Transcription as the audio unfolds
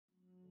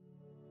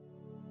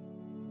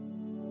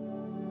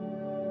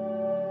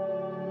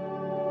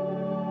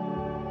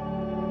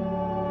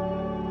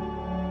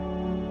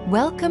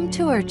Welcome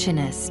to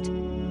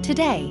Archinest.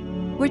 Today,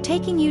 we're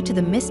taking you to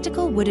the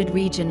mystical wooded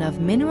region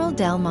of Mineral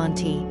del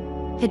Monte,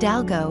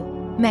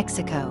 Hidalgo,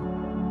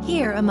 Mexico.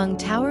 Here, among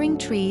towering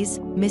trees,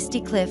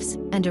 misty cliffs,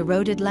 and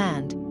eroded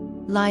land,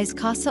 lies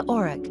Casa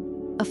Oruç,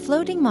 a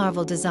floating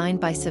marvel designed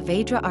by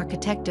Saavedra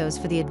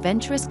Arquitectos for the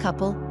adventurous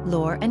couple,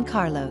 Laure and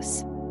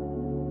Carlos.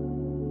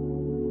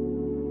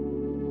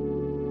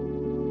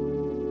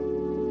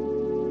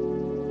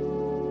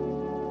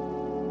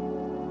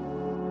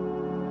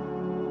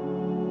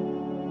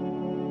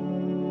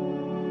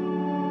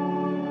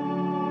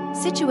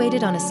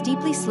 Situated on a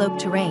steeply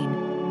sloped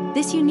terrain,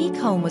 this unique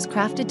home was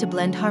crafted to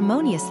blend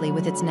harmoniously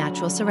with its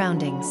natural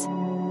surroundings.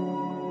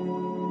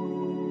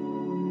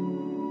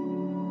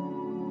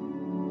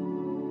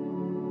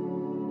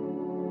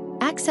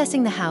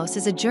 Accessing the house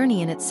is a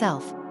journey in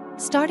itself,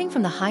 starting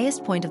from the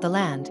highest point of the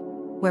land,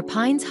 where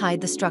pines hide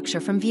the structure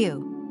from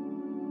view.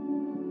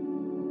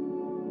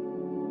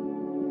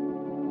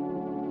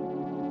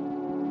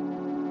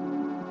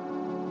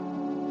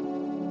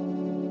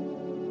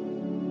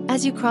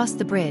 As you cross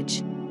the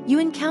bridge, you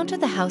encounter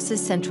the house's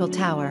central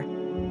tower,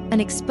 an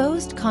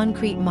exposed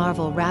concrete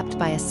marvel wrapped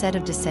by a set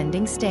of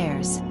descending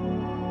stairs.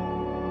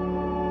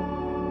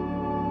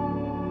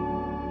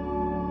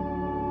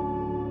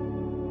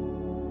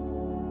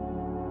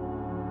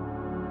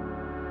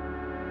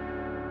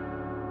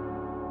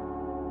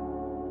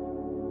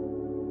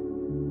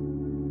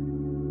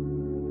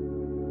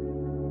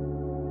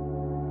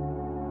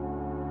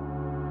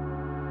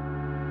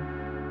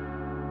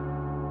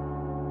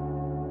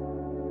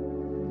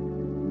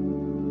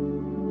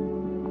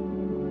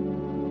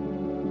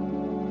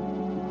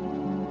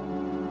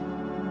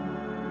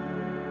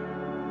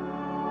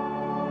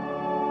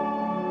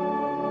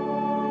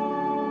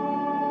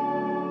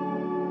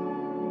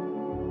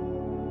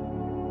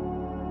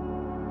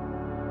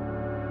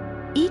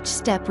 Each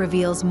step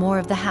reveals more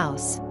of the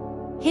house,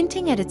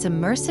 hinting at its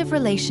immersive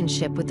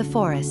relationship with the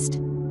forest.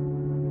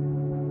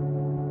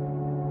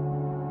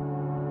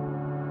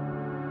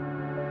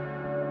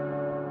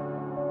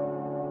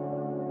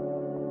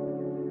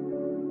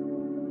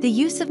 The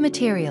use of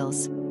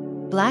materials,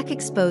 black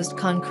exposed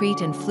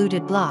concrete and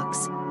fluted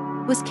blocks,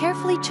 was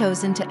carefully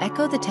chosen to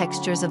echo the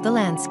textures of the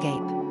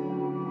landscape.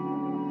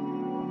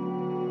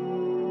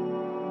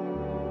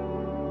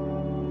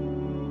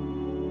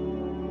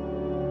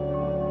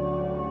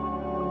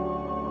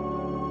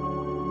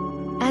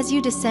 As you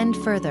descend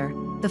further,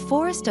 the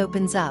forest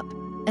opens up,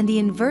 and the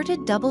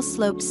inverted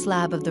double-sloped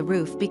slab of the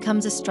roof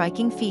becomes a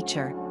striking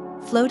feature,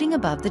 floating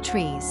above the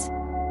trees.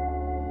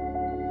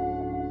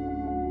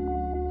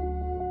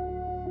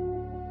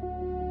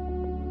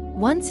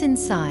 Once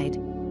inside,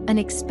 an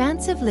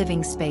expansive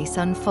living space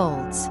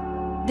unfolds.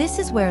 This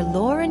is where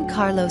Laure and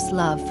Carlos'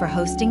 love for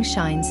hosting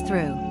shines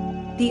through.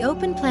 The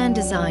open-plan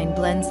design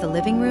blends the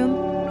living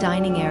room,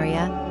 dining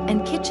area,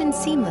 and kitchen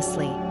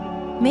seamlessly,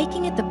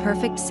 making it the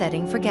perfect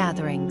setting for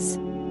gatherings.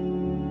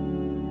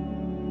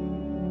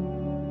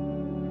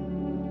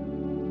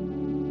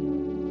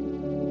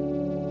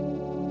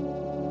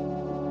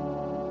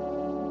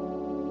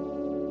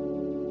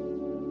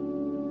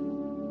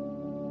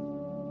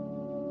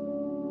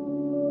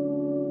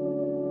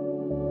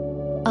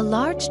 A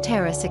large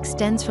terrace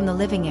extends from the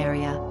living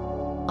area,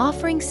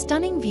 offering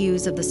stunning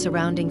views of the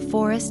surrounding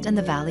forest and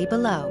the valley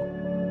below.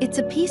 It's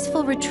a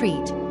peaceful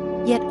retreat,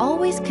 yet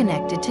always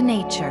connected to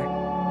nature.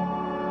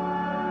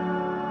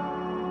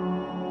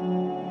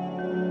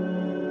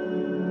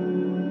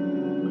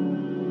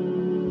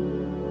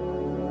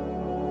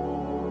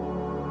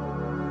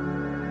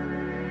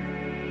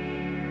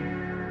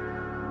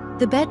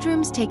 The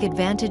bedrooms take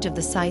advantage of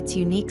the site's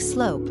unique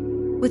slope,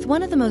 with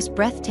one of the most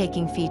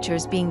breathtaking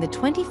features being the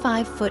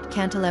 25-foot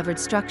cantilevered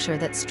structure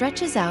that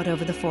stretches out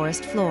over the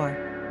forest floor.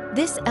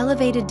 This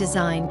elevated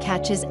design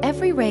catches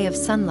every ray of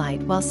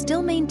sunlight while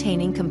still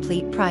maintaining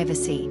complete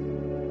privacy.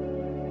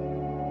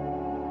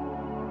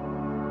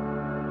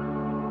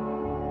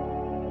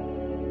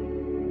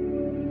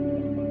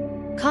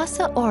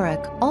 Casa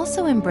Oruç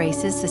also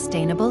embraces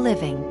sustainable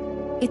living.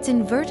 Its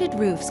inverted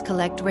roofs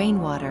collect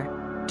rainwater,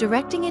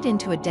 directing it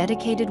into a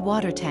dedicated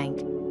water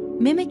tank,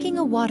 mimicking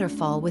a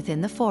waterfall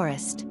within the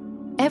forest.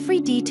 Every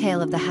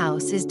detail of the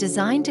house is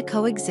designed to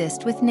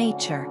coexist with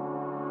nature.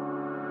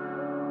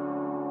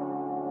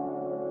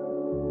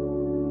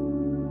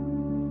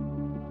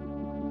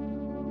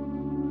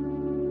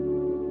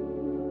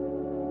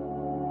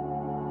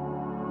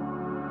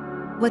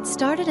 What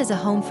started as a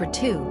home for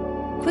two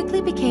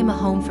quickly became a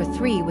home for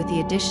three with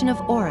the addition of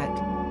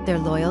Oruç, their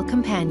loyal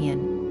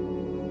companion.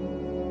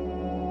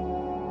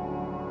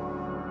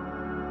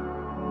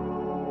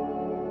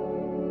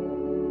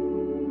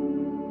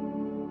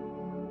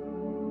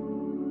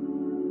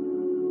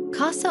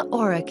 Casa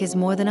Oruç is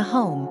more than a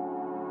home.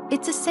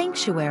 It's a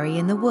sanctuary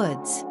in the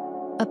woods.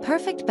 A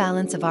perfect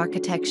balance of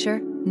architecture,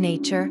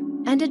 nature,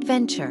 and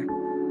adventure.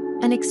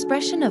 An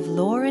expression of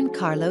Laure and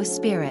Carlos'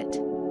 spirit.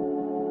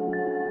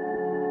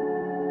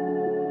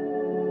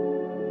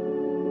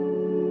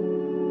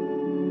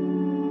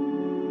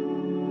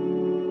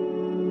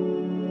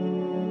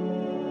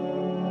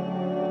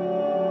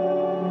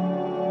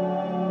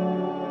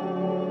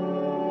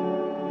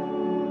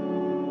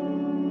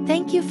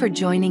 Thank you for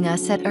joining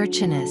us at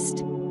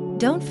Archinest.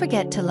 Don't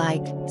forget to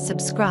like,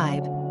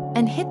 subscribe,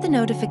 and hit the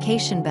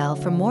notification bell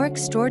for more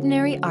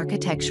extraordinary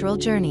architectural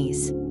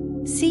journeys.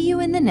 See you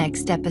in the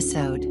next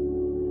episode.